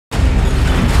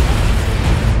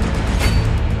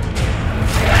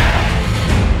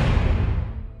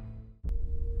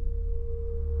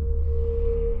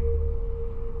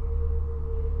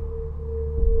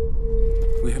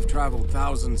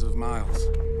thousands of miles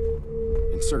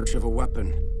in search of a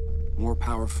weapon more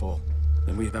powerful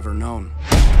than we've ever known.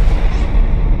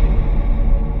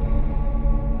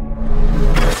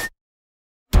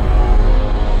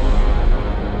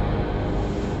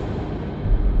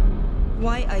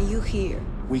 Why are you here?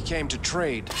 We came to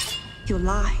trade. You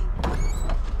lie.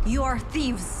 You are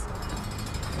thieves.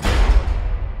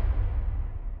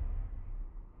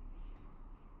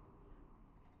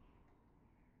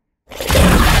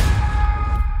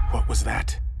 What was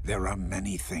that? There are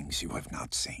many things you have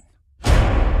not seen.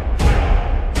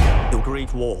 The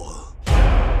Great Wall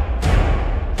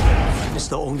is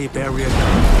the only barrier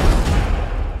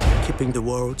keeping the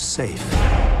world safe.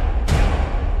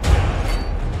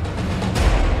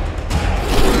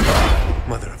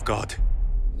 Mother of God.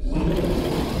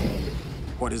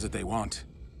 What is it they want?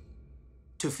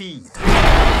 To feed.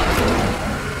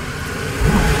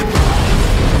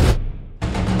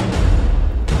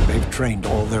 They've trained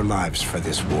all their lives for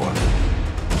this war.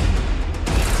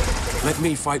 Let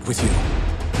me fight with you.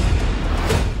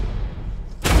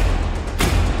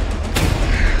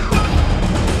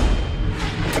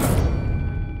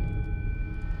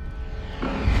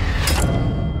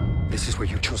 This is where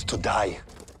you chose to die.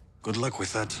 Good luck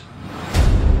with that.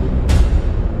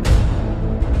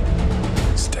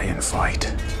 Stay and fight.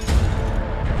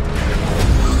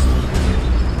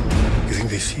 You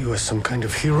think they see you as some kind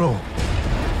of hero?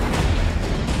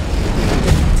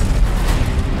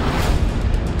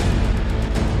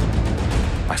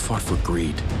 I fought for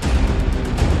greed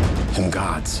and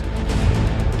gods.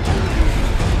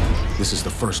 This is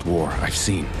the first war I've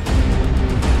seen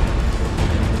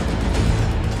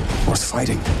worth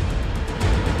fighting.